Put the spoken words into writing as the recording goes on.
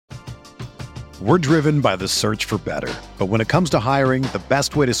We're driven by the search for better. But when it comes to hiring, the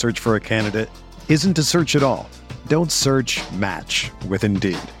best way to search for a candidate isn't to search at all. Don't search, match with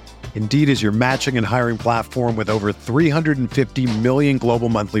Indeed. Indeed is your matching and hiring platform with over 350 million global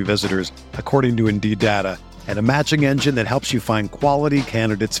monthly visitors, according to Indeed data, and a matching engine that helps you find quality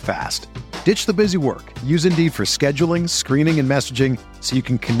candidates fast. Ditch the busy work. Use Indeed for scheduling, screening, and messaging so you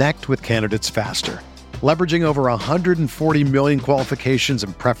can connect with candidates faster. Leveraging over 140 million qualifications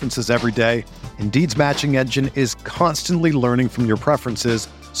and preferences every day, Indeed's matching engine is constantly learning from your preferences,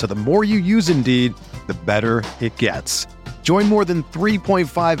 so the more you use Indeed, the better it gets. Join more than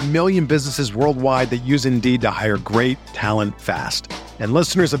 3.5 million businesses worldwide that use Indeed to hire great talent fast. And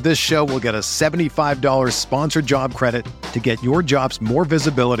listeners of this show will get a $75 sponsored job credit to get your jobs more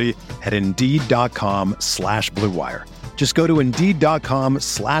visibility at Indeed.com/Blue Wire. Just go to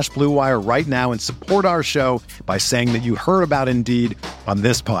Indeed.com/Blue Wire right now and support our show by saying that you heard about Indeed on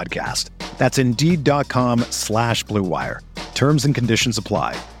this podcast. That's Indeed.com/Blue Wire. Terms and conditions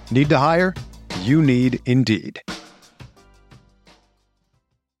apply. Need to hire? You need Indeed.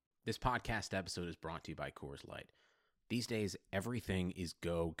 This podcast episode is brought to you by Coors Light. These days, everything is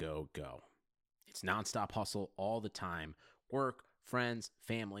go, go, go. It's nonstop hustle all the time. Work, friends,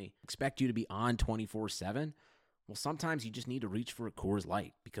 family, expect you to be on 24/7. Well, sometimes you just need to reach for a Coors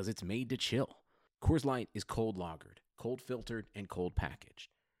Light because it's made to chill. Coors Light is cold lagered, cold filtered, and cold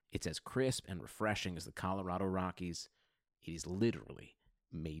packaged. It's as crisp and refreshing as the Colorado Rockies. It is literally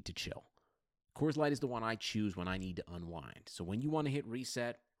made to chill. Coors Light is the one I choose when I need to unwind. So when you want to hit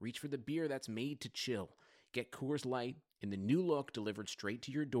reset, reach for the beer that's made to chill. Get Coors Light in the new look delivered straight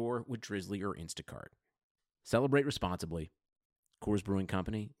to your door with Drizzly or Instacart. Celebrate responsibly. Coors Brewing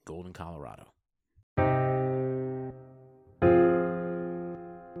Company, Golden, Colorado.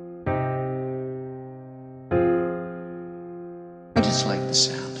 I just like the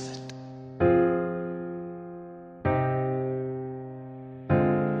sound of it.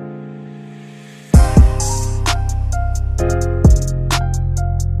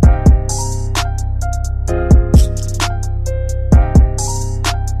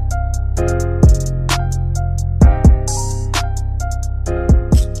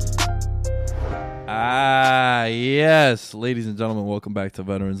 Yes, ladies and gentlemen, welcome back to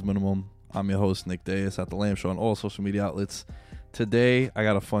Veterans Minimum. I'm your host, Nick Deus, at The Lamb Show on all social media outlets. Today, I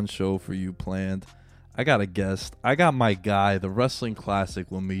got a fun show for you planned. I got a guest. I got my guy, the Wrestling Classic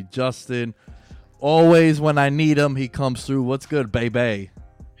with me, Justin. Always when I need him, he comes through. What's good, baby?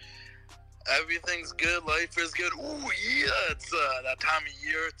 Everything's good. Life is good. Ooh, yeah. It's that time of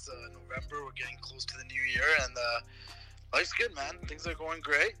year. It's November. We're getting close to the new year, and life's good, man. Things are going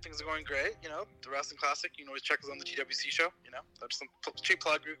great. You know, the Wrestling Classic. You can always check us on the GWC show. You know, that's some cheap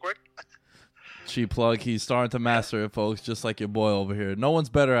plug real quick. Cheap plug. He's starting to master it, folks, just like your boy over here. No one's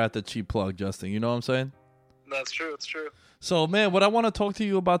better at the cheap plug, Justin. You know what I'm saying? That's true. It's true. So, man, what I want to talk to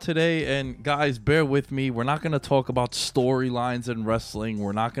you about today, and guys, bear with me. We're not going to talk about storylines in wrestling.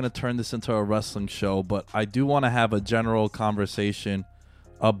 We're not going to turn this into a wrestling show, but I do want to have a general conversation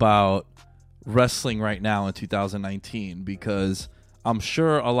about wrestling right now in 2019, because I'm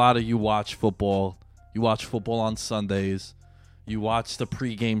sure a lot of you watch football. You watch football on Sundays. You watch the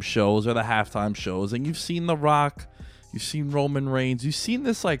pregame shows or the halftime shows, and you've seen The Rock. You've seen Roman Reigns. You've seen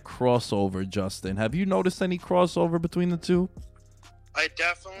this like crossover, Justin. Have you noticed any crossover between the two? I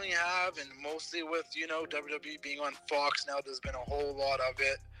definitely have, and mostly with, you know, WWE being on Fox now, there's been a whole lot of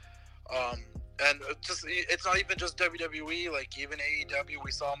it. And it's not even just WWE, like even AEW,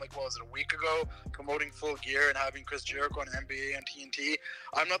 we saw him like, what was it, a week ago, promoting Full Gear and having Chris Jericho on NBA and TNT.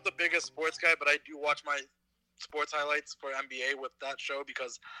 I'm not the biggest sports guy, but I do watch my sports highlights for NBA with that show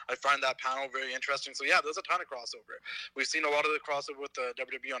because I find that panel very interesting. So yeah, there's a ton of crossover. We've seen a lot of the crossover with the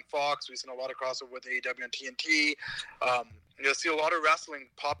WWE on Fox. We've seen a lot of crossover with AEW and TNT. You'll see a lot of wrestling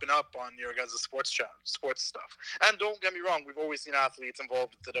popping up on your guys' sports stuff. And don't get me wrong, we've always seen athletes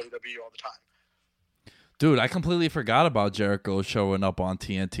involved with the WWE all the time. Dude, I completely forgot about Jericho showing up on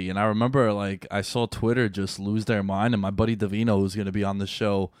TNT. And I remember, like, I saw Twitter just lose their mind. And my buddy Davino, who's going to be on the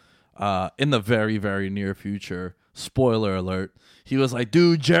show in the very, very near future, spoiler alert, he was like,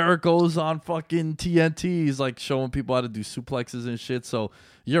 dude, Jericho's on fucking TNT. He's, like, showing people how to do suplexes and shit. So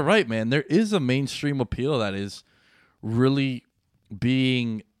you're right, man. There is a mainstream appeal that is really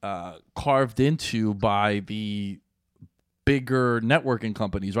being carved into by the bigger networking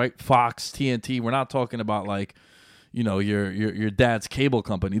companies, right? Fox, TNT. We're not talking about like, you know, your dad's cable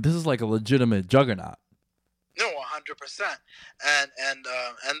company. This is like a legitimate juggernaut. No, 100%. And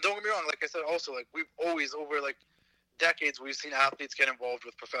don't get me wrong. Like I said, also, like we've always over like decades, we've seen athletes get involved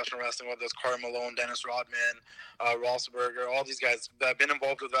with professional wrestling, whether it's Karl Malone, Dennis Rodman, Rossberger, all these guys that have been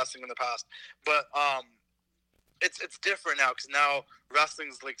involved with wrestling in the past. But it's different now, because now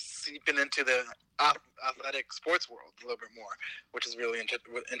wrestling's like seeping into the athletic sports world a little bit more, which is really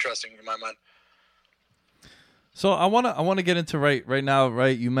interesting in my mind. So I wanna get into right now,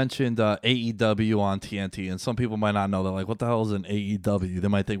 right? You mentioned AEW on TNT, and some people might not know that. Like, what the hell is an AEW? They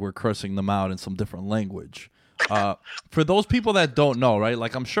might think we're cursing them out in some different language. For those people that don't know, right?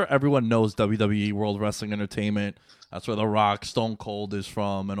 Like, I'm sure everyone knows WWE, World Wrestling Entertainment. That's where The Rock, Stone Cold is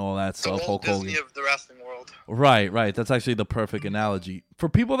from, and all that stuff. The Walt Disney of the wrestling world. Right. That's actually the perfect analogy. For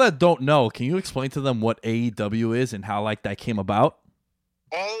people that don't know, can you explain to them what AEW is and how like that came about?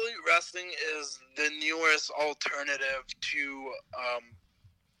 All Elite Wrestling is the newest alternative to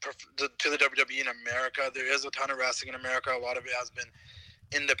the WWE in America. There is a ton of wrestling in America. A lot of it has been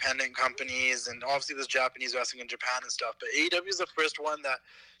independent companies, and obviously there's Japanese wrestling in Japan and stuff. But AEW is the first one that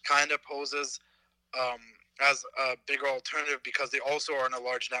kind of poses as a bigger alternative, because they also are on a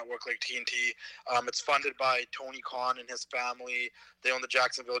large network like TNT. It's funded by Tony Khan and his family. They own the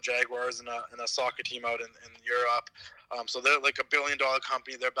Jacksonville Jaguars and a soccer team out in Europe. So they're like $1 billion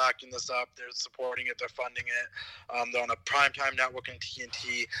company. They're backing this up. They're supporting it. They're funding it. They're on a primetime network in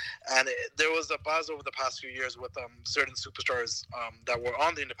TNT. And there was a buzz over the past few years with certain superstars that were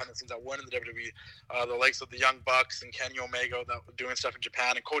on the independent scenes that weren't in the WWE. The likes of the Young Bucks and Kenny Omega that were doing stuff in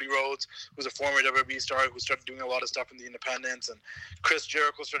Japan. And Cody Rhodes, who's a former WWE star who started doing a lot of stuff in the independents. And Chris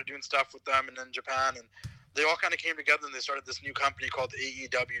Jericho started doing stuff with them and in Japan. And they all kind of came together and they started this new company called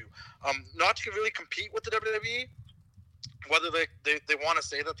AEW. Not to really compete with the WWE. Whether they want to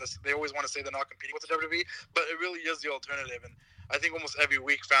say that they always want to say they're not competing with the WWE, but it really is the alternative. And I think almost every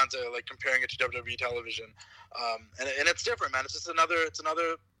week fans are like comparing it to WWE television, and it's different, man. It's just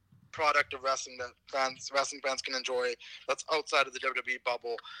another product of wrestling that wrestling fans can enjoy. That's outside of the WWE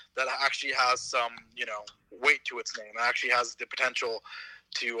bubble. That actually has some weight to its name. It actually has the potential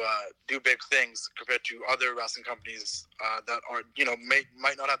to do big things compared to other wrestling companies that are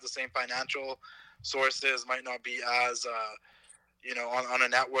might not have the same financial sources, might not be as on a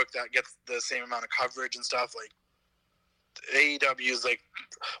network that gets the same amount of coverage and stuff. Like AEW is like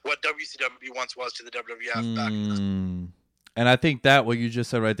what WCW once was to the WWF back in the... And I think that what you just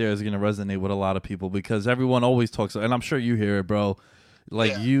said right there is going to resonate with a lot of people, because everyone always talks, and I'm sure you hear it, bro.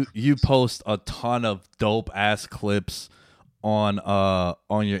 Like you post a ton of dope ass clips on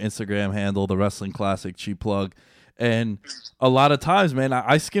your Instagram handle, the Wrestling Classic Cheap Plug. And a lot of times, man,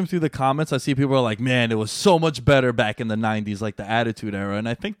 I skim through the comments. I see people are like, man, it was so much better back in the 90s, like the Attitude Era. And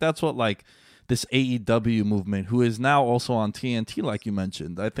I think that's what, like, this AEW movement, who is now also on TNT, like you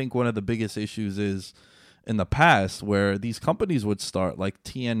mentioned, I think one of the biggest issues is in the past where these companies would start, like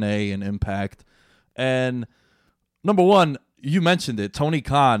TNA and Impact. And number one, you mentioned it, Tony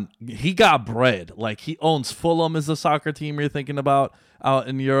Khan, he got bread. Like, he owns Fulham as the soccer team you're thinking about out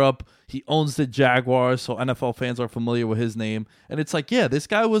in Europe. He owns the Jaguars, so NFL fans are familiar with his name. And it's like, yeah, this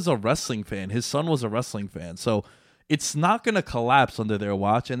guy was a wrestling fan. His son was a wrestling fan. So it's not going to collapse under their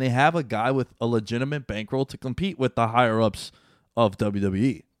watch. And they have a guy with a legitimate bankroll to compete with the higher-ups of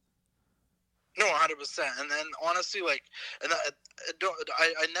WWE. No, 100%. And then honestly, like, and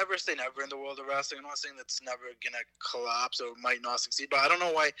I never say never in the world of wrestling. I'm not saying that's never gonna collapse or might not succeed, but I don't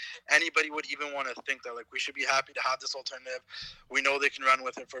know why anybody would even want to think that. Like, we should be happy to have this alternative. We know they can run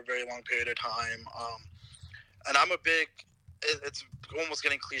with it for a very long period of time. And I'm a big. It's almost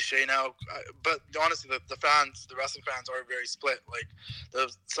getting cliche now, but honestly, the fans, the wrestling fans, are very split. Like,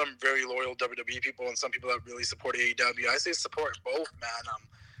 there's some very loyal WWE people and some people that really support AEW. I say support both, man.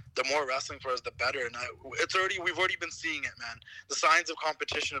 The more wrestling for us, the better. And we've already been seeing it, man. The signs of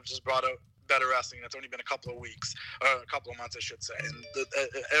competition have just brought out better wrestling. It's only been a couple of weeks, or a couple of months, I should say. And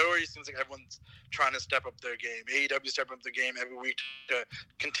it already seems like everyone's trying to step up their game. AEW stepping up their game every week to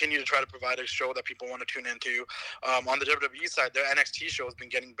continue to try to provide a show that people want to tune into. On the WWE side, their NXT show has been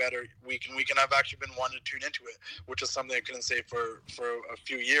getting better week and week, and I've actually been wanting to tune into it, which is something I couldn't say for a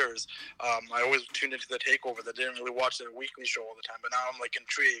few years. I always tuned into the Takeover. That didn't really watch their weekly show all the time, but now I'm like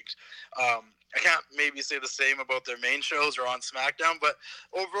intrigued. I can't maybe say the same about their main shows or on SmackDown, but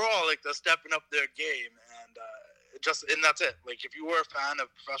overall, like, they're stepping up their game, and that's it. Like, if you were a fan of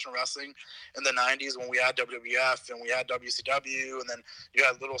professional wrestling in the 90s when we had WWF and we had WCW, and then you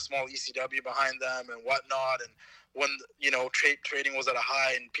had little small ECW behind them and whatnot, and when trading was at a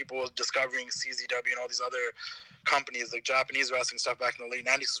high and people were discovering CZW and all these other companies like Japanese wrestling stuff back in the late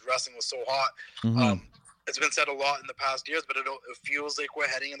 90s, because wrestling was so hot. Mm-hmm. It's been said a lot in the past years, but it feels like we're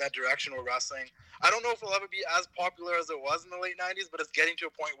heading in that direction where wrestling, I don't know if it'll ever be as popular as it was in the late 90s, but it's getting to a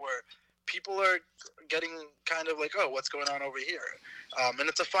point where people are getting kind of like, oh, what's going on over here? And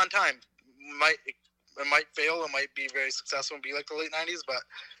it's a fun time. It might fail, it might be very successful and be like the late 90s, but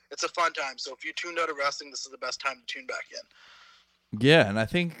it's a fun time. So if you tuned out of wrestling, this is the best time to tune back in. Yeah, and I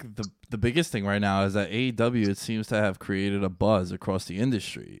think the biggest thing right now is that AEW, it seems to have created a buzz across the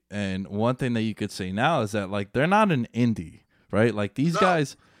industry. And one thing that you could say now is that, like, they're not an indie, right? Like, these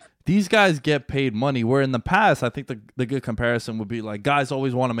guys get paid money, where in the past, I think the good comparison would be like, guys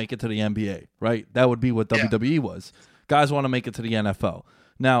always want to make it to the NBA, right? That would be what WWE was. Guys want to make it to the NFL.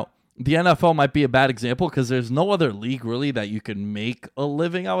 Now, the NFL might be a bad example because there's no other league really that you can make a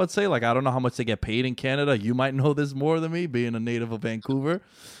living, I would say. Like, I don't know how much they get paid in Canada. You might know this more than me, being a native of Vancouver.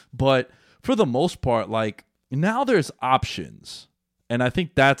 But for the most part, like, now there's options. And I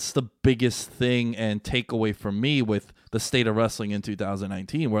think that's the biggest thing and takeaway for me with the state of wrestling in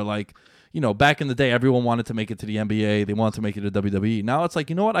 2019, where, like, you know, back in the day, everyone wanted to make it to the NBA. They wanted to make it to WWE. Now it's like,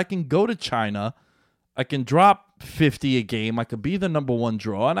 you know what? I can go to China. I can drop 50 a game. I could be the number one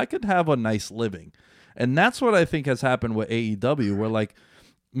draw, and I could have a nice living. And that's what I think has happened with AEW, where, like,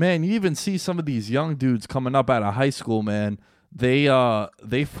 man, you even see some of these young dudes coming up out of high school, man. They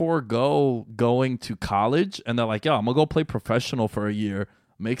forego going to college, and they're like, yo, I'm going to go play professional for a year,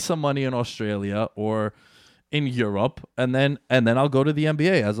 make some money in Australia or in Europe, and then I'll go to the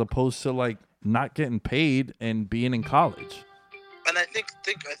NBA, as opposed to, like, not getting paid and being in college. And I think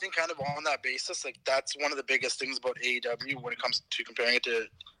kind of on that basis, like, that's one of the biggest things about AEW when it comes to comparing it to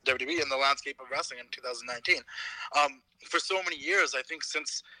WWE and the landscape of wrestling in 2019. For so many years, I think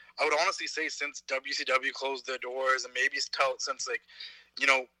I would honestly say since WCW closed their doors, and maybe since, like, you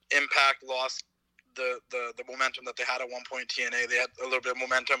know, Impact lost the momentum that they had at one point, TNA, they had a little bit of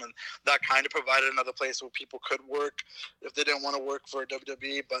momentum, and that kind of provided another place where people could work if they didn't want to work for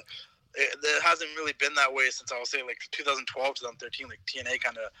WWE. But it hasn't really been that way since, I would say, like, 2012, 2013. Like, TNA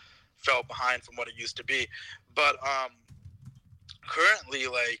kind of fell behind from what it used to be. But currently,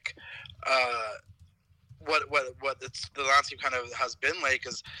 like, what it's the landscape kind of has been like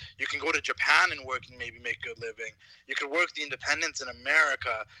is you can go to Japan and work and maybe make a good living. You could work the independents in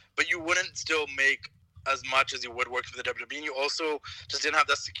America, but you wouldn't still make as much as you would working for the WWE. And you also just didn't have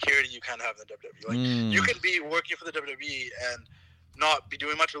that security you kind of have in the WWE. Like, you could be working for the WWE and not be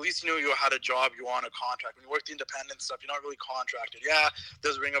doing much. At least, you know, you had a job, you were on a contract. When you work the independent stuff, you're not really contracted. Yeah,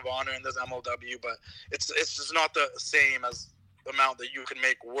 there's Ring of Honor and there's MLW, but it's just not the same as the amount that you can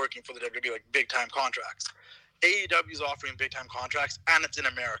make working for the WWE, like big time contracts. AEW is offering big time contracts, and it's in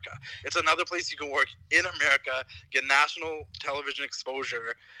America. It's another place you can work in America, get national television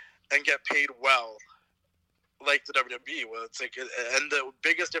exposure, and get paid well, like the WWE. Well, it's like, and the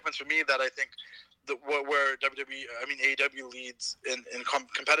biggest difference for me that I think where AEW leads in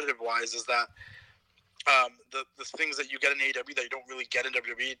competitive wise is that the things that you get in AEW that you don't really get in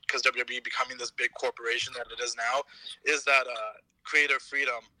WWE, because WWE becoming this big corporation that it is now, is that creative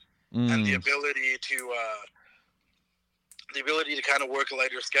freedom and the ability to kind of work a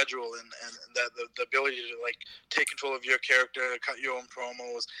lighter schedule, and the ability to, like, take control of your character, cut your own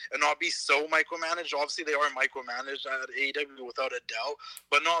promos, and not be so micromanaged. Obviously, they are micromanaged at AEW without a doubt,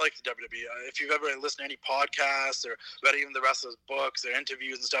 but not like the WWE. If you've ever listened to any podcasts or read even the wrestlers' books or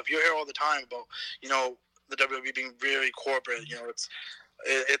interviews and stuff, you hear all the time about, you know, the WWE being very corporate. You know, it's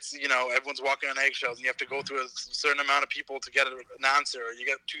you know, everyone's walking on eggshells, and you have to go through a certain amount of people to get an answer, or you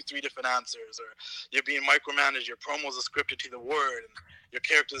get 2-3 different answers, or you're being micromanaged, your promos are scripted to the word, and your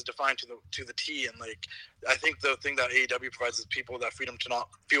character is defined to the T. And, like, I think the thing that AEW provides is people that freedom to not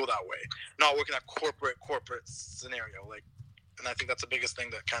feel that way, not working that corporate scenario. Like, and I think that's the biggest thing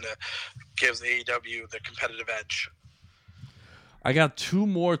that kind of gives AEW the competitive edge. I got 2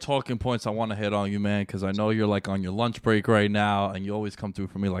 more talking points I want to hit on you, man, because I know you're, like, on your lunch break right now, and you always come through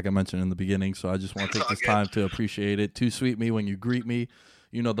for me, like I mentioned in the beginning, so I just want to take this time to appreciate it. Too sweet me when you greet me.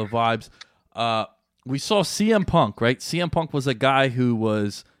 You know the vibes. We saw CM Punk, right? CM Punk was a guy who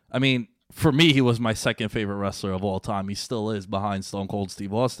was, I mean, for me, he was my second favorite wrestler of all time. He still is, behind Stone Cold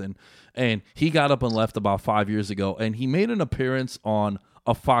Steve Austin. And he got up and left about 5 years ago, and he made an appearance on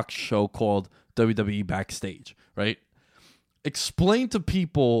a Fox show called WWE Backstage, right? Explain to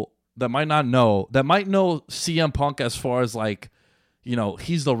people that might know CM Punk as far as, like, you know,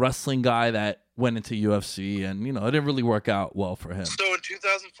 he's the wrestling guy that went into UFC, and, you know, it didn't really work out well for him. So in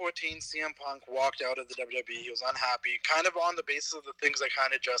 2014, CM Punk walked out of the WWE. He was unhappy, kind of on the basis of the things I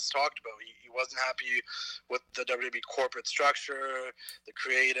kind of just talked about. He wasn't happy with the WWE corporate structure, the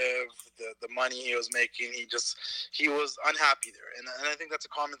creative, the money he was making. He was unhappy there, and I think that's a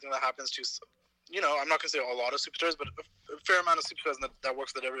common thing that happens to, I'm not going to say a lot of superstars, but a fair amount of superstars that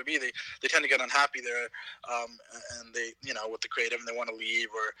works for the WWE, they tend to get unhappy there, and they, with the creative, and they want to leave,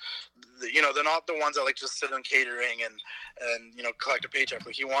 or, they're not the ones that like just sit on catering and collect a paycheck.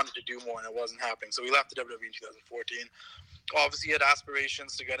 Like, he wanted to do more, and it wasn't happening, so he left the WWE in 2014. Obviously, he had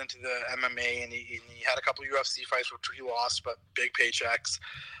aspirations to get into the MMA, and he had a couple of UFC fights, which he lost, but big paychecks.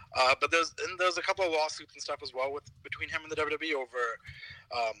 But there's a couple of lawsuits and stuff as well between him and the WWE over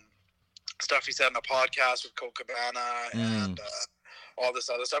stuff he said in a podcast with Colt Cabana and all this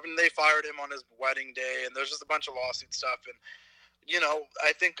other stuff. And they fired him on his wedding day, and there's just a bunch of lawsuit stuff. And,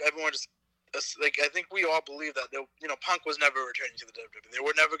 I think everyone just, I think we all believe that, Punk was never returning to the WWE. They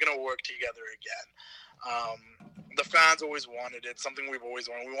were never going to work together again. The fans always wanted it, something we've always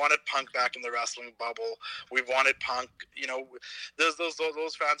wanted. We wanted Punk back in the wrestling bubble. We've wanted Punk, there's those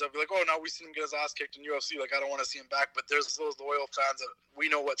fans that be like, oh, now we've seen him get his ass kicked in UFC, like, I don't want to see him back. But there's those loyal fans that we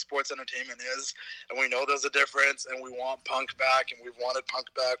know what sports entertainment is, and we know there's a difference, and we want Punk back, and we've wanted Punk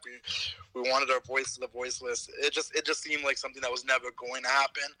back. We wanted our voice to the voiceless. It just seemed like something that was never going to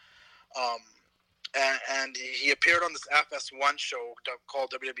happen. And he appeared on this FS1 show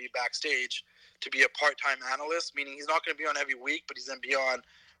called WWE Backstage to be a part-time analyst, meaning he's not going to be on every week, but he's going to be on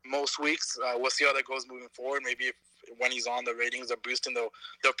most weeks. We'll see how that goes moving forward. Maybe when he's on, the ratings are boosting,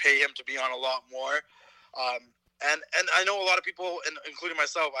 they'll pay him to be on a lot more. And I know a lot of people, including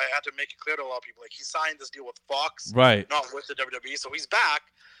myself, I had to make it clear to a lot of people, like, he signed this deal with Fox, right? Not with the WWE. So he's back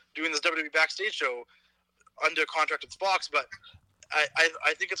doing this WWE Backstage show under contract with Fox, but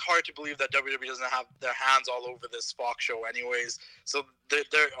I think it's hard to believe that WWE doesn't have their hands all over this Fox show anyways. So they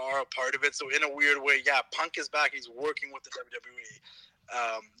are a part of it. So in a weird way, yeah, Punk is back. He's working with the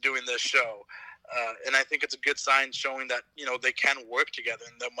WWE doing this show. And I think it's a good sign showing that, they can work together.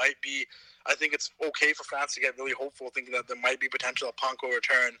 And there might be, I think it's okay for fans to get really hopeful, thinking that there might be potential that Punk will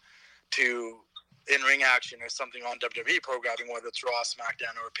return to in-ring action or something on WWE programming, whether it's Raw,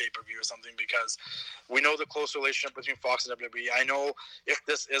 SmackDown, or a pay-per-view or something, because we know the close relationship between Fox and WWE. I know if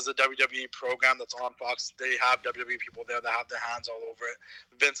this is a WWE program that's on Fox, they have WWE people there that have their hands all over it.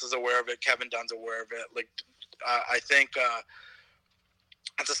 Vince is aware of it. Kevin Dunn's aware of it. Like, I think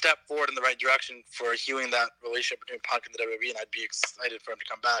it's a step forward in the right direction for healing that relationship between Punk and the WWE, and I'd be excited for him to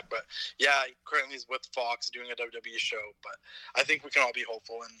come back. But yeah, currently he's with Fox doing a WWE show, but I think we can all be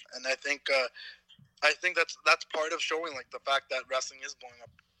hopeful, and I think that's part of showing, like, the fact that wrestling is blowing up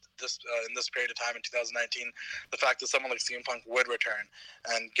in this period of time in 2019. The fact that someone like CM Punk would return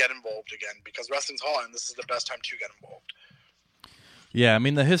and get involved again, because wrestling's hot, and this is the best time to get involved. Yeah, I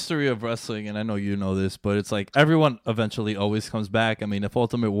mean, the history of wrestling, and I know you know this, but it's like everyone eventually always comes back. I mean, if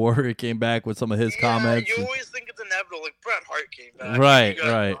Ultimate Warrior came back with some of his comments. You always think it's inevitable. Like, Bret Hart came back. Right.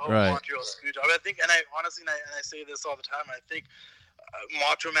 I think, and I honestly, and I say this all the time, I think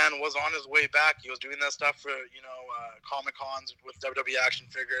Macho Man was on his way back. He was doing that stuff for, Comic Cons with WWE action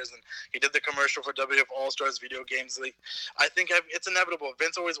figures, and he did the commercial for WWF All-Stars video games. Like, I think it's inevitable.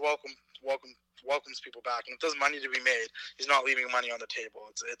 Vince always welcomes people back, and if there's money to be made, he's not leaving money on the table.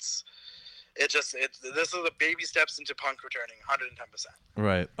 This is the baby steps into Punk returning, 110%.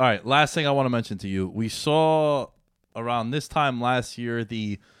 Right. All right. Last thing I want to mention to you, we saw around this time last year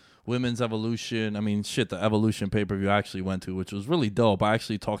the Women's Evolution. The Evolution pay-per-view I actually went to, which was really dope. I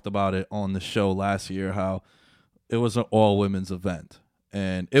actually talked about it on the show last year, how it was an all-women's event,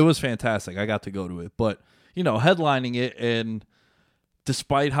 and it was fantastic. I got to go to it, but headlining it, and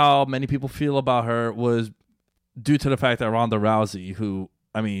despite how many people feel about her, was due to the fact that Ronda Rousey, who,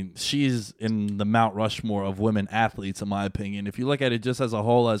 she's in the Mount Rushmore of women athletes, in my opinion. If you look at it just as a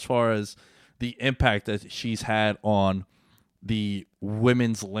whole, as far as the impact that she's had on the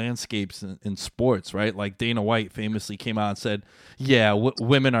women's landscapes in sports, right? Like, Dana White famously came out and said, yeah,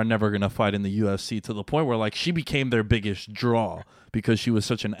 women are never going to fight in the UFC, to the point where, like, she became their biggest draw because she was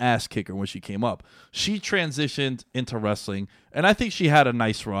such an ass kicker when she came up. She transitioned into wrestling, and I think she had a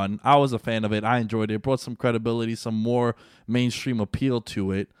nice run. I was a fan of it. I enjoyed it. It brought some credibility, some more mainstream appeal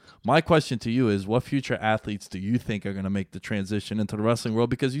to it. My question to you is, what future athletes do you think are going to make the transition into the wrestling world?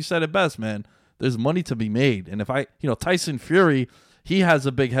 Because you said it best, man. There's money to be made. And if Tyson Fury, he has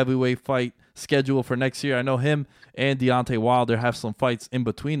a big heavyweight fight scheduled for next year. I know him and Deontay Wilder have some fights in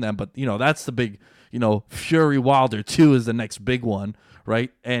between them, but, that's the big, Fury Wilder 2 is the next big one,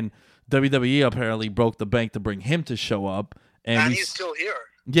 right? And WWE apparently broke the bank to bring him to show up. And he's still here.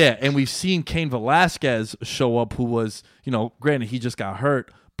 Yeah, and we've seen Cain Velasquez show up, who was, granted, he just got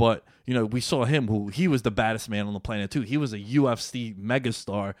hurt, but, we saw him, he was the baddest man on the planet, too. He was a UFC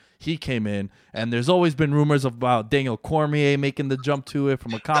megastar. He came in, and there's always been rumors about Daniel Cormier making the jump to it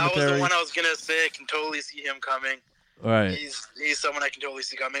from a commentary. That was the one I was going to say. I can totally see him coming. Right. He's someone I can totally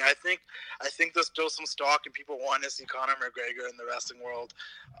see coming. I think there's still some stock and people want to see Conor McGregor in the wrestling world.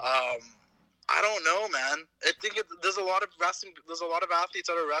 I don't know, man. I think there's a lot of wrestling. There's a lot of athletes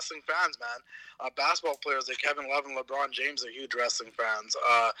that are wrestling fans, man. Basketball players like Kevin Love and LeBron James are huge wrestling fans.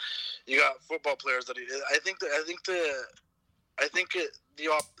 You got football players that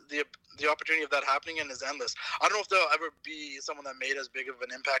the opportunity of that happening is endless. I don't know if there'll ever be someone that made as big of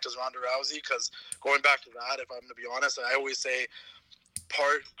an impact as Ronda Rousey, because going back to that, if I'm going to be honest, I always say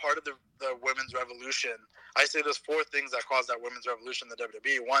part of the women's revolution, I say there's 4 things that caused that women's revolution in the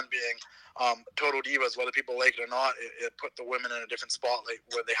WWE. One being Total Divas, whether people like it or not, it put the women in a different spotlight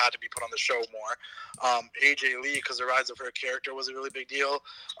where they had to be put on the show more. AJ Lee, because the rise of her character was a really big deal.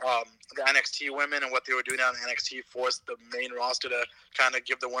 The NXT women and what they were doing on NXT forced the main roster to kind of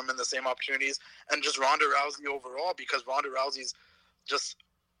give the women the same opportunities. And just Ronda Rousey overall, because Ronda Rousey's just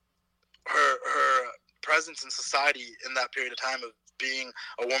her presence in society in that period of time of being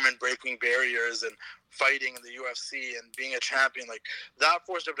a woman breaking barriers and fighting in the UFC and being a champion, like that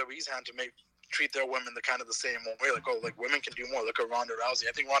forced WWE's hand to treat their women the same way. Like women can do more. Look at Ronda Rousey.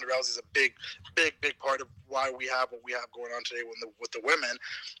 I think Ronda Rousey is a big part of why we have what we have going on today with the women.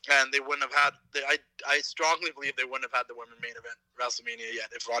 And they wouldn't have had. I strongly believe they wouldn't have had the women main event WrestleMania yet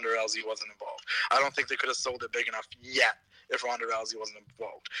if Ronda Rousey wasn't involved. I don't think they could have sold it big enough yet if Ronda Rousey wasn't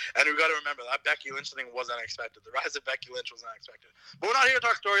involved. And we got to remember that Becky Lynch thing was unexpected. The rise of Becky Lynch was unexpected. But we're not here to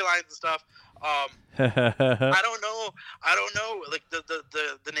talk storylines and stuff. I don't know. Like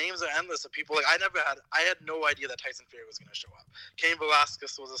the names are endless of people. Like I had no idea that Tyson Fury was going to show up. Cain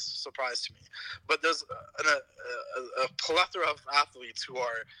Velasquez was a surprise to me. But there's a plethora of athletes who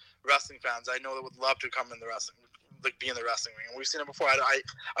are wrestling fans I know that would love to come in the wrestling, like be in the wrestling ring. And we've seen it before.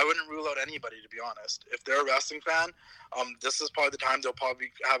 I wouldn't rule out anybody, to be honest. If they're a wrestling fan, this is probably the time they'll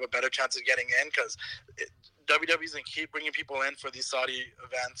probably have a better chance of getting in, because WWE's going to keep bringing people in for these Saudi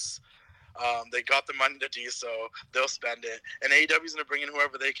events. They got the money to do so. They'll spend it. And AEW's going to bring in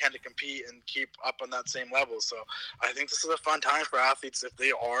whoever they can to compete and keep up on that same level. So I think this is a fun time for athletes. If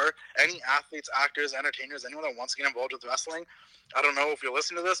they are any athletes, actors, entertainers, anyone that wants to get involved with wrestling, I don't know if you're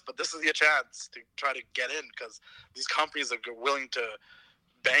listening to this, but this is your chance to try to get in, because these companies are willing to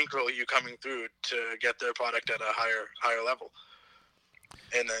bankroll you coming through to get their product at a higher level.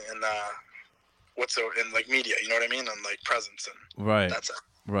 And in like media, you know what I mean? And like presence and right. That's it.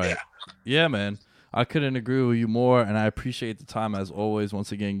 Right. Yeah, man. I couldn't agree with you more, and I appreciate the time as always.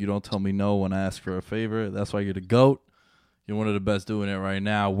 Once again, you don't tell me no when I ask for a favor. That's why you're the GOAT. You're one of the best doing it right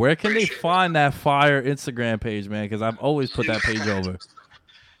now. Where can they find that fire Instagram page, man? Because I've always put that page over.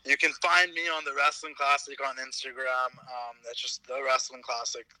 You can find me on the Wrestling Classic on Instagram. That's just the Wrestling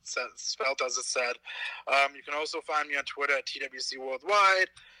Classic, spelled as it said. You can also find me on Twitter at TWC Worldwide.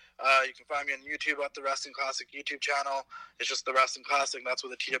 You can find me on YouTube at the Wrestling Classic YouTube channel. It's just the Wrestling Classic. That's where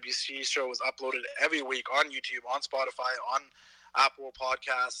the TWC show is uploaded every week on YouTube, on Spotify, on Apple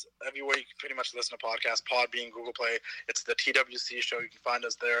Podcasts. Everywhere you can pretty much listen to podcasts, Podbean, Google Play. It's the TWC show. You can find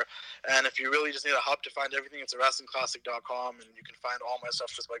us there. And if you really just need a hub to find everything, it's wrestlingclassic.com, and you can find all my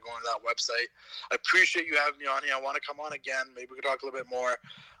stuff just by going to that website. I appreciate you having me on here. I want to come on again. Maybe we could talk a little bit more. It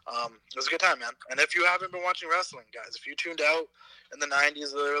was a good time, man. And if you haven't been watching wrestling, guys, if you tuned out in the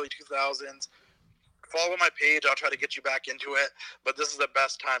 90s or the early 2000s, follow my page. I'll try to get you back into it. But this is the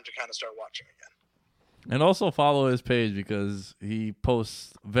best time to kind of start watching again. And also follow his page, because he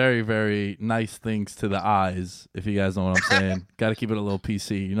posts very, very nice things to the eyes, if you guys know what I'm saying. Got to keep it a little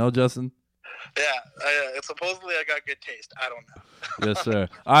PC. You know, Justin? Yeah. Supposedly I got good taste. I don't know. Yes, sir.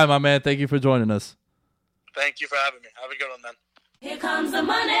 All right, my man. Thank you for joining us. Thank you for having me. Have a good one, man. Here comes the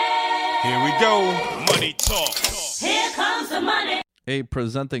money. Here we go. Money talk. Here comes the money. A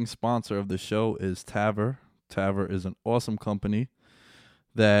presenting sponsor of the show is Tavr. Tavr is an awesome company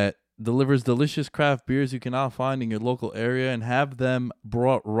that delivers delicious craft beers you cannot find in your local area and have them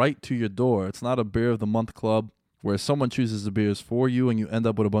brought right to your door. It's not a beer of the month club where someone chooses the beers for you and you end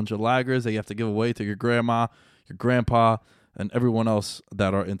up with a bunch of lagers that you have to give away to your grandma, your grandpa, and everyone else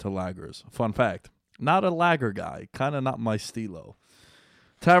that are into lagers. Fun fact, not a lager guy, kind of not my stilo.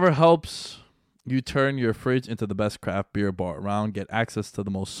 Tavr helps you turn your fridge into the best craft beer bar around. Get access to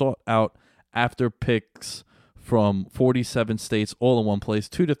the most sought out after picks from 47 states all in one place.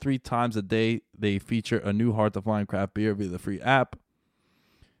 2 to 3 times a day, they feature a new hard-to-find craft beer via the free app.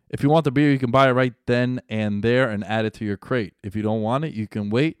 If you want the beer, you can buy it right then and there and add it to your crate. If you don't want it, you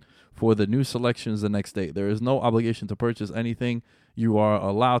can wait for the new selections the next day. There is no obligation to purchase anything. You are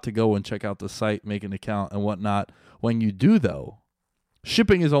allowed to go and check out the site, make an account, and whatnot. When you do, though,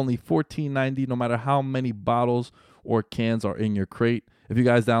 shipping is only $14.90 no matter how many bottles or cans are in your crate. If you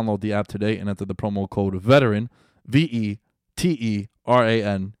guys download the app today and enter the promo code VETERAN VETERAN.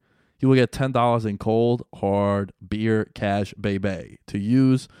 You will get $10 in cold, hard beer cash, baby, to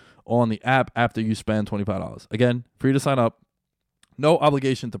use on the app after you spend $25. Again, free to sign up. No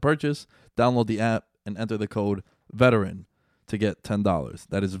obligation to purchase. Download the app and enter the code VETERAN to get $10.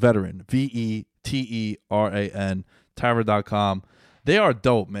 That is VETERAN, VETERAN, Tavern.com. They are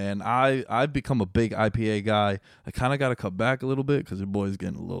dope, man. I've become a big IPA guy. I kind of got to cut back a little bit because your boy's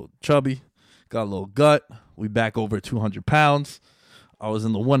getting a little chubby. Got a little gut. We back over 200 pounds. I was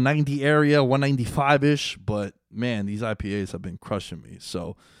in the 190 area, 195-ish. But, man, these IPAs have been crushing me.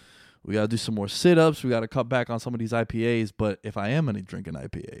 So we got to do some more sit-ups. We got to cut back on some of these IPAs. But if I am going to drink an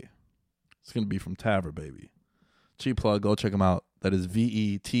IPA, it's going to be from Tavern, baby. Cheap plug. Go check them out. That is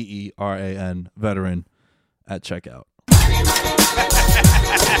VETERAN, Veteran, at checkout.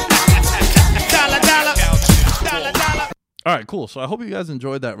 All right, cool. So I hope you guys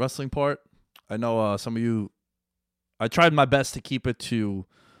enjoyed that wrestling part. I know some of you, I tried my best to keep it to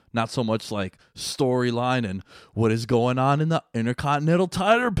not so much like storyline and what is going on in the Intercontinental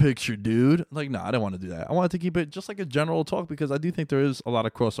title picture, dude. Like, no, I didn't want to do that. I wanted to keep it just like a general talk because I do think there is a lot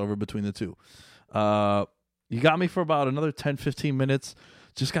of crossover between the two. You got me for about another 10, 15 minutes.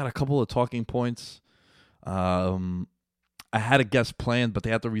 Just got a couple of talking points. I had a guest planned, but they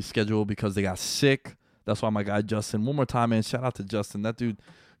had to reschedule because they got sick. That's why my guy Justin, one more time, man, shout out to Justin. That dude,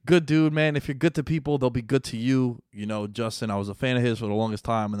 good dude, man. If you're good to people, they'll be good to you. You know, Justin, I was a fan of his for the longest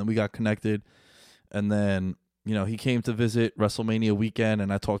time, and then we got connected. And then, you know, he came to visit WrestleMania weekend,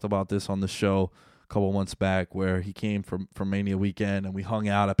 and I talked about this on the show a couple months back where he came from Mania weekend, and we hung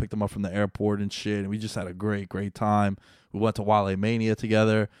out. I picked him up from the airport and shit, and we just had a great, great time. We went to Wale Mania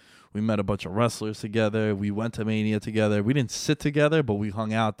together. We met a bunch of wrestlers together. We went to Mania together. We didn't sit together, but we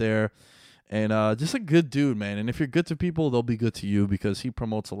hung out there. And just a good dude, man. And if you're good to people, they'll be good to you because he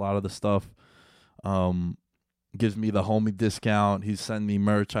promotes a lot of the stuff. Gives me the homie discount. He's sending me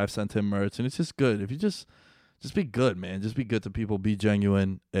merch. I've sent him merch. And it's just good. If you just be good, man. Just be good to people. Be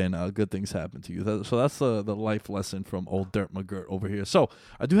genuine. And good things happen to you. So that's the life lesson from old Dirt McGirt over here. So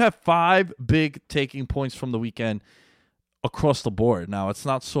I do have 5 big taking points from the weekend across the board. Now, it's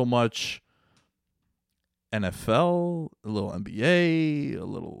not so much NFL, a little NBA, a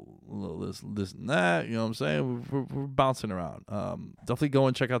little this and that. You know what I'm saying? We're bouncing around. Definitely go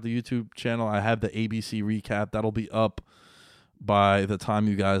and check out the YouTube channel. I have the ABC recap. That'll be up by the time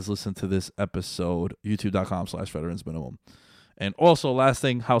you guys listen to this episode. YouTube.com/VeteransMinimum. And also, last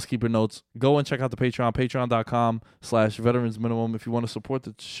thing, housekeeping notes. Go and check out the Patreon. Patreon.com/VeteransMinimum. If you want to support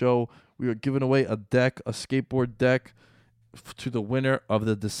the show, we are giving away a skateboard deck, to the winner of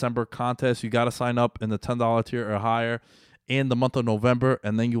the December contest. You got to sign up in the $10 tier or higher in the month of November,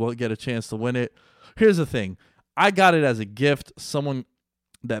 and then you will get a chance to win it. Here's the thing. I got it as a gift. Someone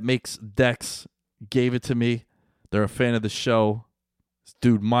that makes decks gave it to me. They're a fan of the show. This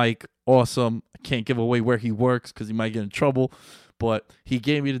dude, Mike, awesome. I can't give away where he works because he might get in trouble, but he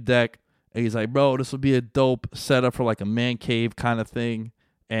gave me the deck, and he's like, bro, this would be a dope setup for like a man cave kind of thing,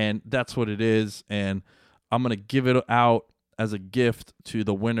 and that's what it is, and I'm going to give it out as a gift to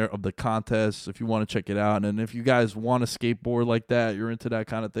the winner of the contest if you want to check it out. And if you guys want a skateboard like that, you're into that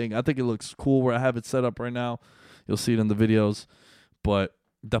kind of thing, I think it looks cool where I have it set up right now. You'll see it in the videos, but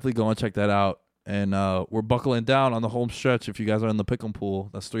definitely go and check that out. And we're buckling down on the home stretch. If you guys are in the pick'em pool,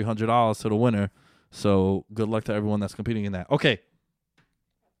 that's $300 to the winner. So good luck to everyone that's competing in that. Okay.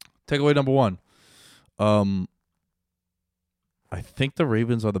 Takeaway number 1. I think the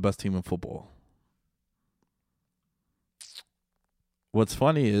Ravens are the best team in football. What's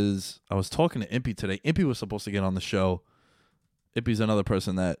funny is I was talking to Impy today. Impy was supposed to get on the show. Impy's another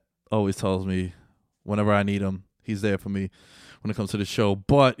person that always tells me whenever I need him, he's there for me when it comes to the show.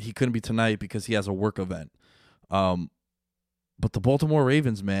 But he couldn't be tonight because he has a work event. But the Baltimore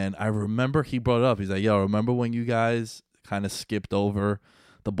Ravens, man, I remember he brought it up. He's like, yo, remember when you guys kind of skipped over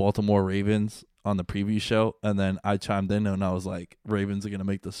the Baltimore Ravens on the preview show? And then I chimed in and I was like, Ravens are going to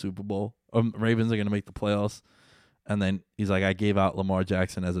make the Super Bowl. Ravens are going to make the playoffs. And then he's like, I gave out Lamar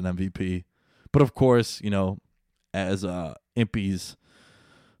Jackson as an MVP. But of course, you know, as Impy's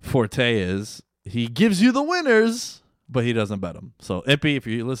forte is, he gives you the winners, but he doesn't bet them. So Impy, if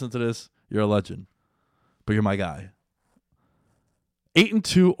you listen to this, you're a legend. But you're my guy.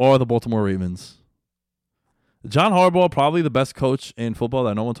 8-2 are the Baltimore Ravens. John Harbaugh, probably the best coach in football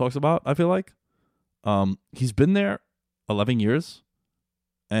that no one talks about, I feel like. He's been there 11 years.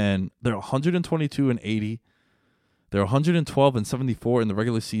 And they're 122-80. They're 112-74 in the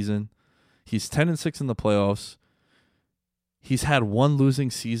regular season. He's 10-6 in the playoffs. He's had one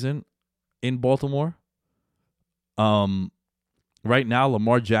losing season in Baltimore. Right now,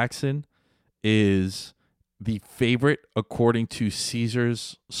 Lamar Jackson is the favorite according to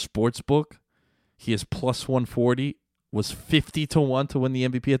Caesars Sportsbook. He is plus 140, was 50-1 to win the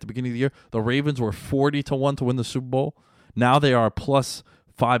MVP at the beginning of the year. The Ravens were 40-1 to win the Super Bowl. Now they are plus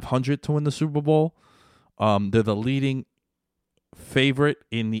 500 to win the Super Bowl. They're the leading favorite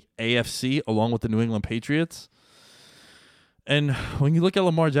in the AFC along with the New England Patriots. And when you look at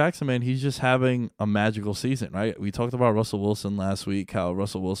Lamar Jackson, man, he's just having a magical season, right? We talked about Russell Wilson last week, how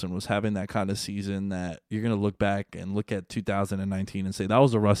Russell Wilson was having that kind of season that you're going to look back and look at 2019 and say that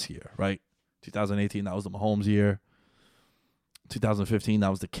was a Russ year, right? 2018, that was the Mahomes year. 2015, that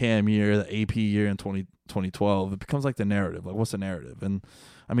was the Cam year, the AP year in 2012. It becomes like the narrative. Like, what's the narrative? And,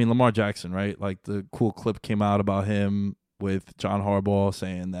 I mean, Lamar Jackson, right? Like, the cool clip came out about him with John Harbaugh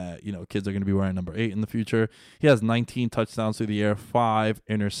saying that, you know, kids are going to be wearing number 8 in the future. He has 19 touchdowns through the air, 5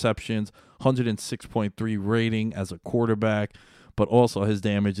 interceptions, 106.3 rating as a quarterback, but also his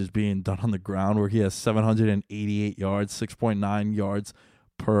damage is being done on the ground where he has 788 yards, 6.9 yards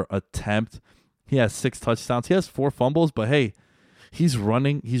per attempt. He has 6 touchdowns. He has 4 fumbles, but hey, he's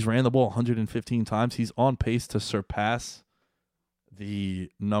running. He's ran the ball 115 times. He's on pace to surpass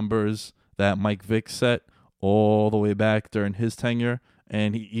the numbers that Mike Vick set all the way back during his tenure,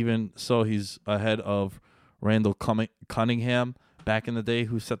 and he's ahead of Randall Cunningham back in the day,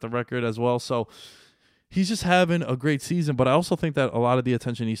 who set the record as well. So he's just having a great season, but I also think that a lot of the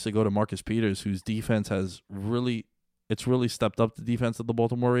attention needs to go to Marcus Peters, whose defense has really stepped up the defense of the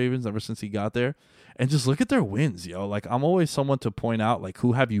Baltimore Ravens ever since he got there. And just look at their wins, yo. Like, I'm always someone to point out, like,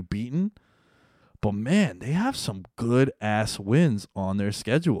 who have you beaten? But, man, they have some good-ass wins on their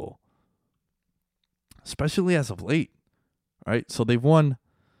schedule, especially as of late, right? So they've won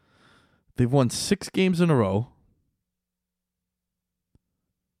 6 games in a row,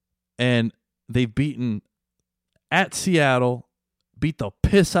 and they've beaten at Seattle, beat the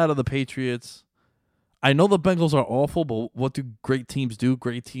piss out of the Patriots. I know the Bengals are awful, but what do great teams do?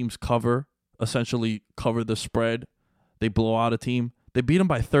 Great teams essentially cover the spread. They blow out a team. They beat them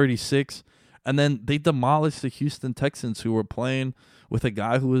by 36, and then they demolished the Houston Texans, who were playing with a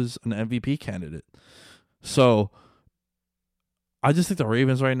guy who was an MVP candidate. So I just think the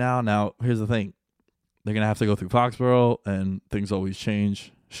Ravens right now, here's the thing. They're going to have to go through Foxborough, and things always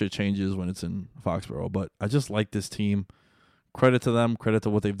change. Shit changes when it's in Foxborough. But I just like this team. Credit to them. Credit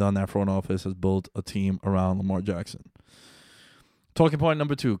to what they've done. That front office has built a team around Lamar Jackson. Talking point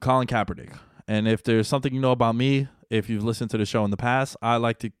number 2, Colin Kaepernick. And if there's something you know about me, if you've listened to the show in the past, I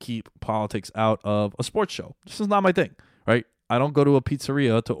like to keep politics out of a sports show. This is not my thing, right? I don't go to a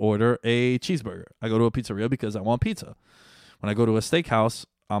pizzeria to order a cheeseburger. I go to a pizzeria because I want pizza. When I go to a steakhouse,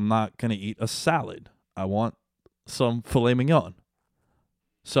 I'm not going to eat a salad. I want some filet mignon.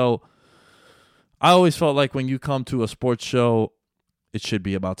 So I always felt like when you come to a sports show, it should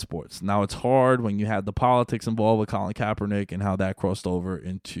be about sports. Now, it's hard when you have the politics involved with Colin Kaepernick and how that crossed over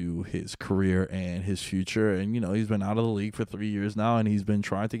into his career and his future. And, you know, he's been out of the league for 3 years now, and he's been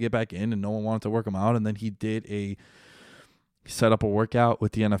trying to get back in, and no one wanted to work him out. And then he set up a workout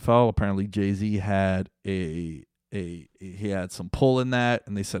with the NFL. Apparently, Jay-Z had he had some pull in that,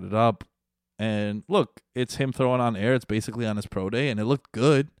 and they set it up. And look, it's him throwing on air. It's basically on his pro day, and it looked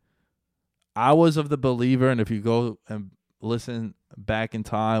good. I was of the believer, and if you go and listen back in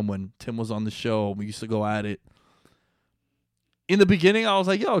time when Tim was on the show, we used to go at it. In the beginning, I was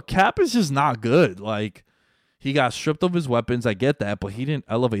like, yo, Cap is just not good. Like, he got stripped of his weapons. I get that, but he didn't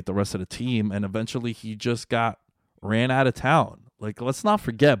elevate the rest of the team, and eventually he just ran out of town. Like, let's not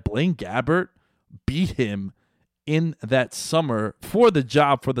forget, Blaine Gabbert beat him in that summer for the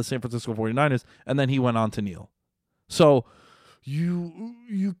job for the San Francisco 49ers, and then he went on to kneel. So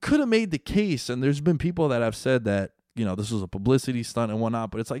you could have made the case, and there's been people that have said that, you know, this was a publicity stunt and whatnot,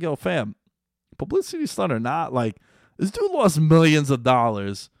 but it's like, yo, fam, publicity stunt or not, like, this dude lost millions of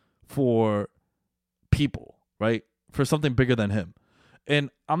dollars for people, right, for something bigger than him.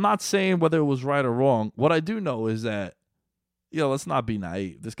 And I'm not saying whether it was right or wrong. What I do know is that, let's not be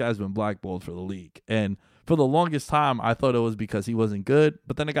naive. This guy's been blackballed for the league. And for the longest time, I thought it was because he wasn't good.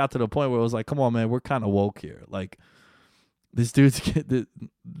 But then it got to the point where it was like, come on, man, we're kind of woke here. Like, this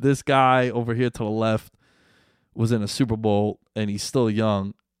guy over here to the left was in a Super Bowl, and he's still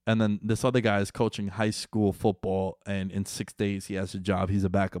young. And then this other guy is coaching high school football, and in 6 days he has a job. He's a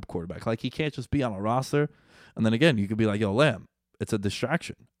backup quarterback. Like, he can't just be on a roster. And then again, you could be like, yo, Lamb, it's a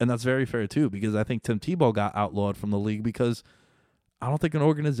distraction. And that's very fair too, because I think Tim Tebow got outlawed from the league because I don't think an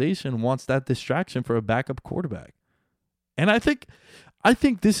organization wants that distraction for a backup quarterback. And I think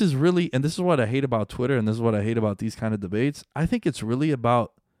this is really, and this is what I hate about Twitter, and this is what I hate about these kind of debates. I think it's really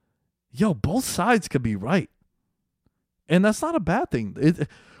about, both sides could be right. And that's not a bad thing.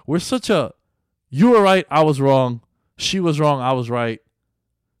 We're such a You were right, I was wrong. She was wrong, I was right.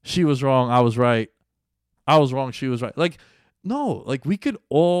 She was wrong, I was right. I was wrong, she was right. Like, no, like we could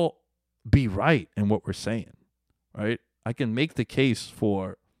all be right in what we're saying, right? I can make the case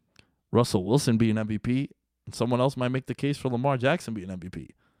for Russell Wilson being MVP, and someone else might make the case for Lamar Jackson being MVP.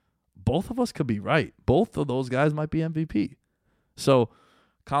 Both of us could be right. Both of those guys might be MVP. So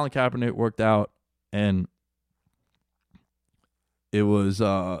Colin Kaepernick worked out, and it was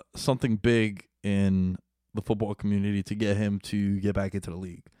something big in the football community to get him to get back into the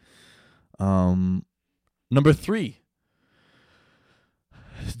league. Number 3,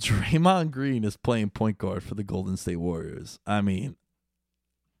 Draymond Green is playing point guard for the Golden State Warriors. I mean,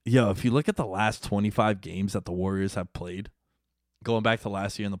 if you look at the last 25 games that the Warriors have played, going back to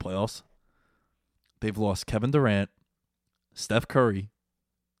last year in the playoffs, they've lost Kevin Durant, Steph Curry,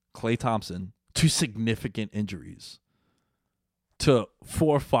 Klay Thompson to significant injuries, to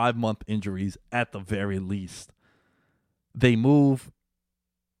 4 or 5 month injuries at the very least. They move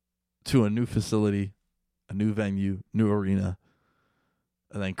to a new facility, a new venue, new arena,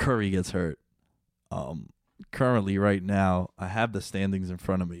 and then Curry gets hurt. Currently, right now, I have the standings in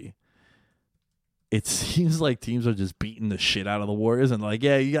front of me. It seems like teams are just beating the shit out of the Warriors and like,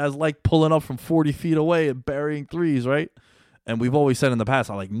 yeah, you guys like pulling up from 40 feet away and burying threes, right? And we've always said in the past,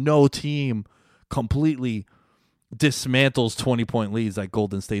 no team completely dismantles 20-point leads like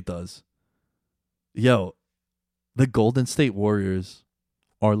Golden State does. The Golden State Warriors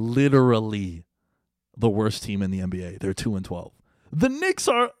are literally the worst team in the NBA. They're 2-12. The Knicks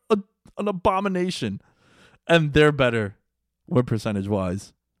are an abomination, and they're better win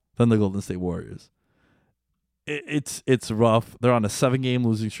percentage-wise than the Golden State Warriors. It's rough. They're on a 7-game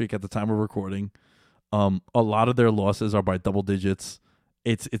losing streak at the time of recording. A lot of their losses are by double digits.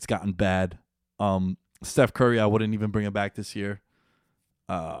 It's gotten bad. Steph Curry, I wouldn't even bring him back this year.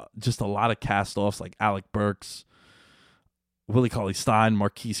 Just a lot of cast-offs like Alec Burks, Willie Cauley-Stein,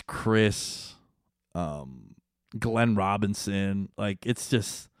 Marquise Chris, Glenn Robinson. It's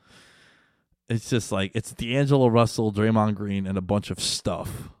D'Angelo Russell, Draymond Green, and a bunch of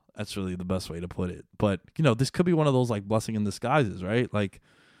stuff. That's really the best way to put it. But, this could be one of those blessing in disguises, right? It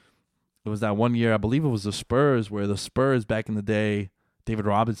was that one year, I believe it was the Spurs, where the Spurs back in the day, David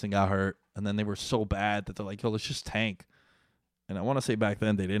Robinson got hurt, and then they were so bad that they're like, let's just tank. And I want to say back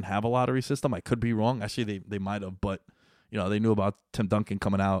then they didn't have a lottery system. I could be wrong. Actually, they might have, but they knew about Tim Duncan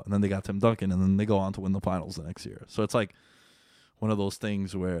coming out, and then they got Tim Duncan, and then they go on to win the finals the next year. So it's one of those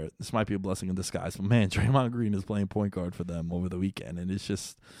things where this might be a blessing in disguise. But man, Draymond Green is playing point guard for them over the weekend, and it's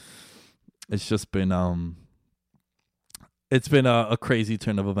just been a crazy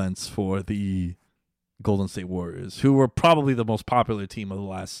turn of events for the Golden State Warriors, who were probably the most popular team of the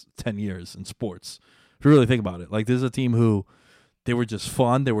last 10 years in sports. If you really think about it, this is a team who they were just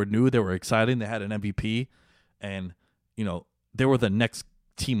fun, they were new, they were exciting, they had an MVP, and they were the next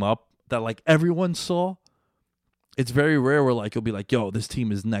team up that everyone saw. It's very rare where you'll be this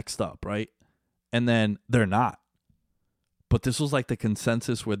team is next up, right? And then they're not. But this was the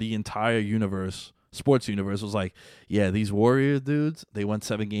consensus where the entire sports universe was these Warriors dudes, they won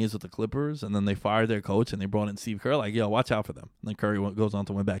 7 games with the Clippers, and then they fired their coach and they brought in Steve Kerr. Watch out for them. And then Curry goes on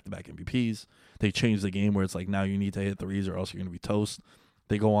to win back-to-back MVPs. They changed the game where it's now you need to hit threes or else you're going to be toast.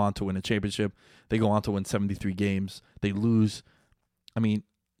 They go on to win a championship. They go on to win 73 games. They lose.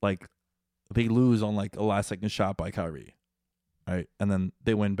 They lose on a last-second shot by Kyrie, right? And then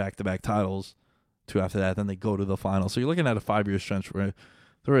they win back-to-back titles. 2 after that, then they go to the finals. So you're looking at a 5-year stretch where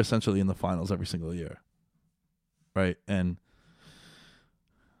they're essentially in the finals every single year, right? And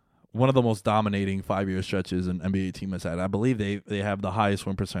one of the most dominating 5-year stretches an NBA team has had. I believe they have the highest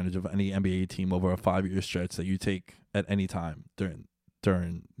win percentage of any NBA team over a 5-year stretch that you take at any time during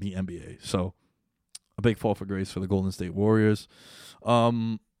the NBA. So a big fall for grace for the Golden State Warriors.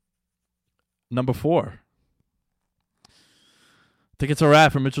 Number 4. I think it's a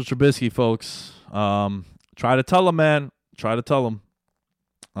wrap for Mitchell Trubisky, folks. Try to tell him, man. Try to tell him.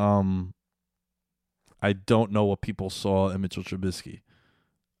 I don't know what people saw in Mitchell Trubisky.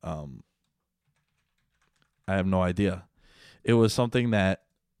 I have no idea. It was something that,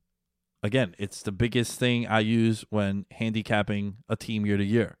 again, it's the biggest thing I use when handicapping a team year to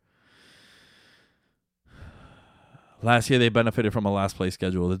year. Last year, they benefited from a last place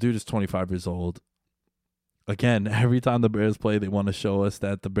schedule. The dude is 25 years old. Again, every time the Bears play, they want to show us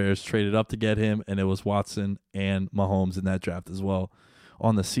that the Bears traded up to get him, and it was Watson and Mahomes in that draft as well.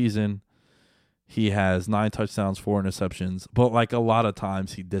 On the season, he has 9 touchdowns, 4 interceptions, but a lot of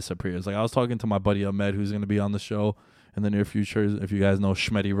times he disappears. I was talking to my buddy Ahmed, who's going to be on the show in the near future. If you guys know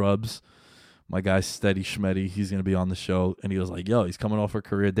Schmetty Rubs, my guy Steady Schmetty, he's going to be on the show. And he was like, yo, he's coming off a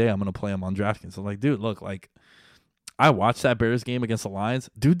career day. I'm going to play him on DraftKings. So I'm like, dude, look, like, I watched that Bears game against the Lions.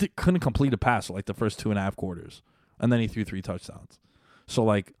 Dude couldn't complete a pass for like the first 2.5 quarters. And then he threw 3 touchdowns. So,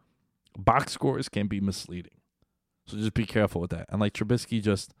 like, box scores can be misleading. So just be careful with that. And, like,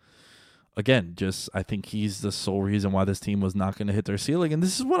 Trubisky I think he's the sole reason why this team was not going to hit their ceiling. And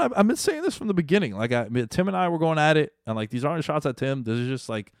this is what I've been saying this from the beginning. Like, Tim and I were going at it. And, like, these aren't shots at Tim. This is just,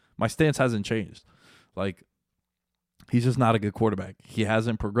 like, my stance hasn't changed. Like, he's just not a good quarterback. He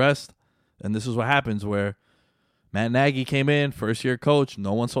hasn't progressed. And this is what happens where Matt Nagy came in, first-year coach.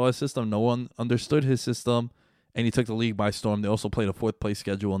 No one saw his system. No one understood his system. And he took the league by storm. They also played a 4th-place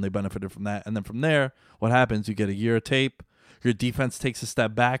schedule, and they benefited from that. And then from there, what happens? You get a year of tape. Your defense takes a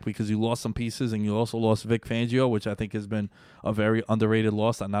step back because you lost some pieces, and you also lost Vic Fangio, which I think has been a very underrated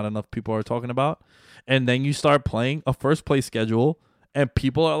loss that not enough people are talking about. And then you start playing a first-place schedule, and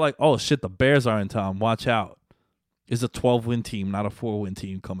people are like, oh, shit, the Bears are in town. Watch out. It's a 12-win team, not a 4-win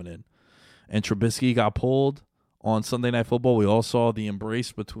team coming in. And Trubisky got pulled on Sunday Night Football. We all saw the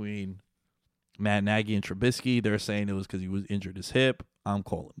embrace between Matt Nagy and Trubisky. They're saying it was because he was injured his hip. I'm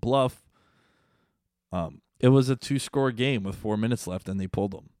calling bluff. It was a 2-score game with 4 minutes left, and they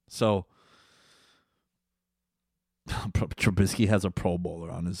pulled him. So Trubisky has a Pro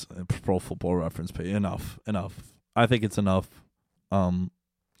Bowler on his Pro Football Reference page. Enough. I think it's enough.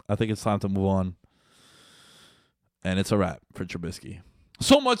 I think it's time to move on. And it's a wrap for Trubisky.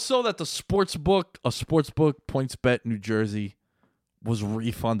 So much so that a sportsbook, PointsBet New Jersey, was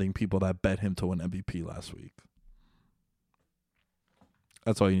refunding people that bet him to win MVP last week.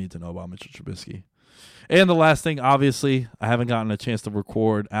 That's all you need to know about Mitchell Trubisky. And the last thing, obviously, I haven't gotten a chance to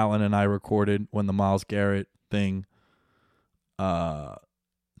record. Alan and I recorded when the Myles Garrett thing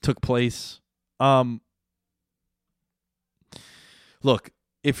took place. Look,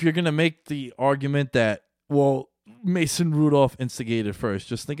 if you're going to make the argument that, well, Mason Rudolph instigated first,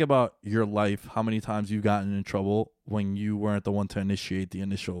 just think about your life, how many times you've gotten in trouble when you weren't the one to initiate the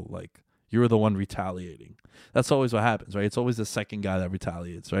initial, like, you were the one retaliating. That's always what happens, right? It's always the second guy that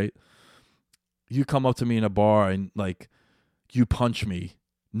retaliates, right? You come up to me in a bar and, like, you punch me.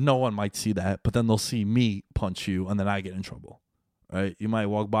 No one might see that, but then they'll see me punch you, and then I get in trouble, right? You might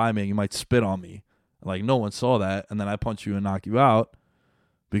walk by me and you might spit on me. Like, no one saw that, and then I punch you and knock you out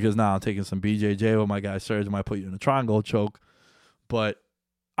because now I'm taking some BJJ with my guy Serge. I might put you in a triangle choke, but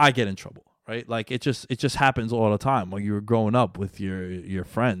I get in trouble, right? Like, it just happens all the time. When you were growing up with your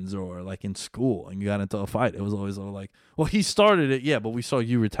friends or, like, in school and you got into a fight, it was always like, well, he started it, yeah, but we saw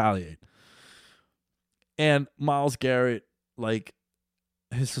you retaliate. And Myles Garrett, like,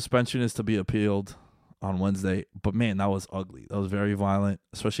 his suspension is to be appealed on Wednesday. But, man, that was ugly. That was very violent,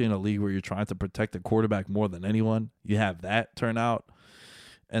 especially in a league where you're trying to protect the quarterback more than anyone. You have that turn out.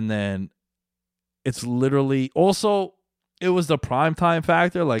 And then it's literally – also, it was the primetime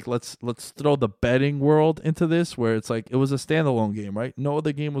factor. Like, let's throw the betting world into this where it's like it was a standalone game, right? No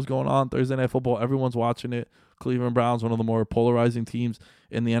other game was going on. Thursday Night Football, everyone's watching it. Cleveland Browns, one of the more polarizing teams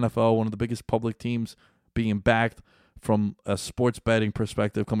in the NFL, one of the biggest public teams being backed from a sports betting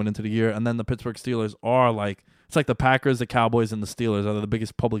perspective coming into the year. And then the Pittsburgh Steelers are like, it's like the Packers, the Cowboys, and the Steelers are the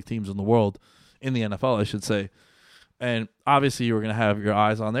biggest public teams in the world, in the NFL, I should say. And obviously you were going to have your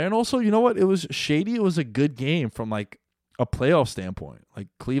eyes on there. And also, you know what? It was shady. It was a good game from, like, a playoff standpoint. Like,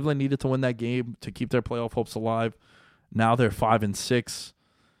 Cleveland needed to win that game to keep their playoff hopes alive. Now they're 5-6.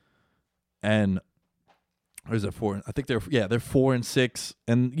 And or is it 4? I think they're 4-6.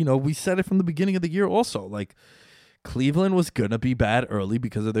 And, you know, we said it from the beginning of the year also. Like, Cleveland was going to be bad early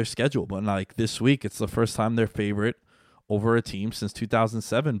because of their schedule. But, like, this week, it's the first time they're favorite over a team since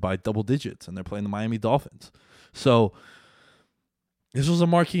 2007 by double digits. And they're playing the Miami Dolphins. So, this was a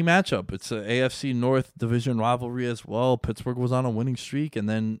marquee matchup. It's an AFC North division rivalry as well. Pittsburgh was on a winning streak. And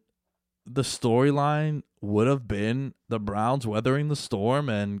then the storyline would have been the Browns weathering the storm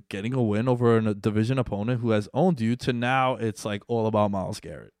and getting a win over a division opponent who has owned you, to now it's like all about Myles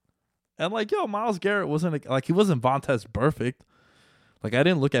Garrett. And, like, yo, Myles Garrett wasn't he wasn't Vontaze Burfict. Like, I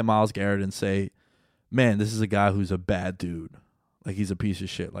didn't look at Myles Garrett and say, man, this is a guy who's a bad dude. Like, he's a piece of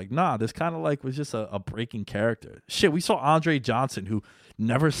shit. Like, nah, this kind of, like, was just a breaking character. Shit, we saw Andre Johnson, who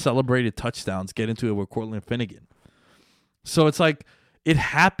never celebrated touchdowns, get into it with Cortland Finnegan. So it's like, it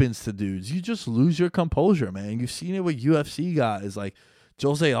happens to dudes. You just lose your composure, man. You've seen it with UFC guys. Like,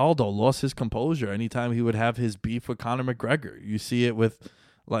 Jose Aldo lost his composure anytime he would have his beef with Conor McGregor. You see it with,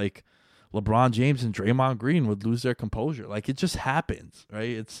 like, LeBron James and Draymond Green would lose their composure. Like, it just happens,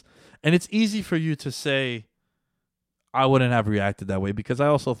 right? It's easy for you to say, I wouldn't have reacted that way, because I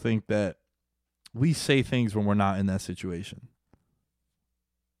also think that we say things when we're not in that situation.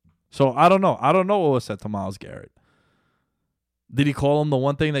 So I don't know. I don't know what was said to Myles Garrett. Did he call him the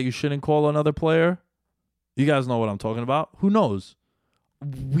one thing that you shouldn't call another player? You guys know what I'm talking about. Who knows?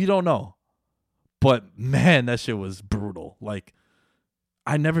 We don't know. But, man, that shit was brutal. Like,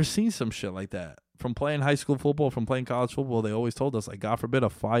 I never seen some shit like that. From playing high school football, from playing college football, they always told us, like, God forbid a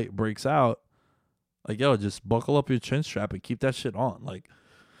fight breaks out. Like, yo, just buckle up your chin strap and keep that shit on. Like,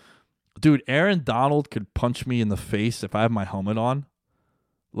 dude, Aaron Donald could punch me in the face if I have my helmet on.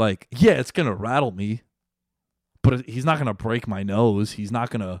 Like, yeah, it's going to rattle me. But he's not going to break my nose. He's not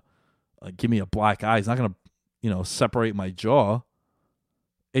going to give me a black eye. He's not going to, separate my jaw.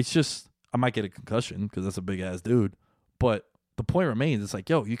 It's just, I might get a concussion because that's a big-ass dude. But the point remains, it's like,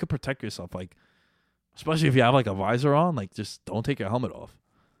 yo, you can protect yourself. Like, especially if you have, like, a visor on, like, just don't take your helmet off.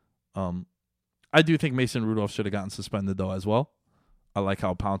 I do think Mason Rudolph should have gotten suspended, though, as well. I like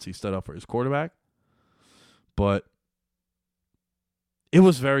how Pouncey stood up for his quarterback. But it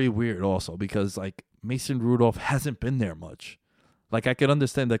was very weird also because, like, Mason Rudolph hasn't been there much. Like, I could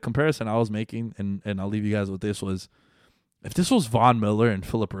understand the comparison I was making, and I'll leave you guys with this, was if this was Von Miller and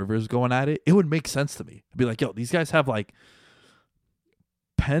Phillip Rivers going at it, it would make sense to me. I'd be like, yo, these guys have, like,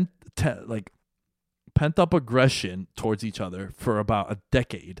 pent up aggression towards each other for about a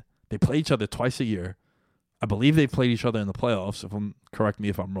decade. They play each other twice a year. I believe they've played each other in the playoffs. Correct me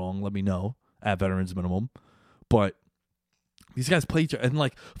if I'm wrong. Let me know at Veterans Minimum. But these guys play each other, and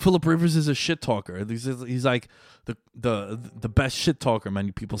like Phillip Rivers is a shit talker. He's like the best shit talker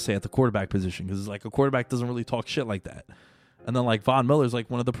many people say at the quarterback position because it's like a quarterback doesn't really talk shit like that. And then like Von Miller is like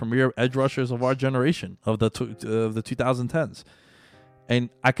one of the premier edge rushers of our generation of the 2010s. And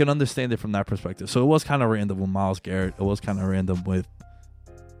I can understand it from that perspective. So it was kind of random with Myles Garrett. It was kind of random with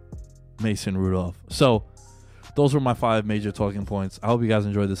Mason Rudolph. So those were my 5 major talking points. I hope you guys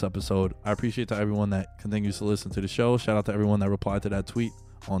enjoyed this episode. I appreciate to everyone that continues to listen to the show. Shout out to everyone that replied to that tweet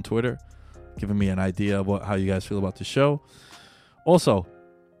on Twitter, giving me an idea of how you guys feel about the show. Also,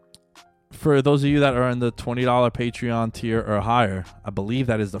 for those of you that are in the $20 Patreon tier or higher, I believe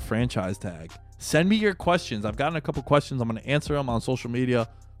that is the franchise tag. Send me your questions. I've gotten a couple questions. I'm going to answer them on social media,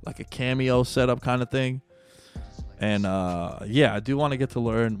 like a cameo setup kind of thing. And, I do want to get to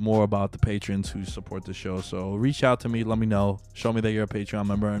learn more about the patrons who support the show. So reach out to me. Let me know. Show me that you're a Patreon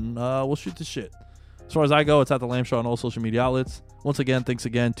member, and we'll shoot the shit. As far as I go, it's at The Lamb Show on all social media outlets. Once again, thanks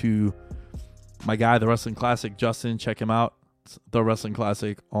again to my guy, The Wrestling Classic, Justin. Check him out. It's The Wrestling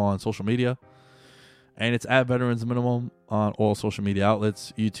Classic on social media. And it's at Veterans Minimum on all social media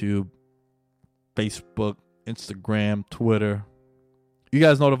outlets. YouTube, Facebook, Instagram, Twitter. You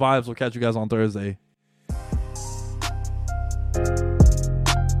guys know the vibes. We'll catch you guys on Thursday.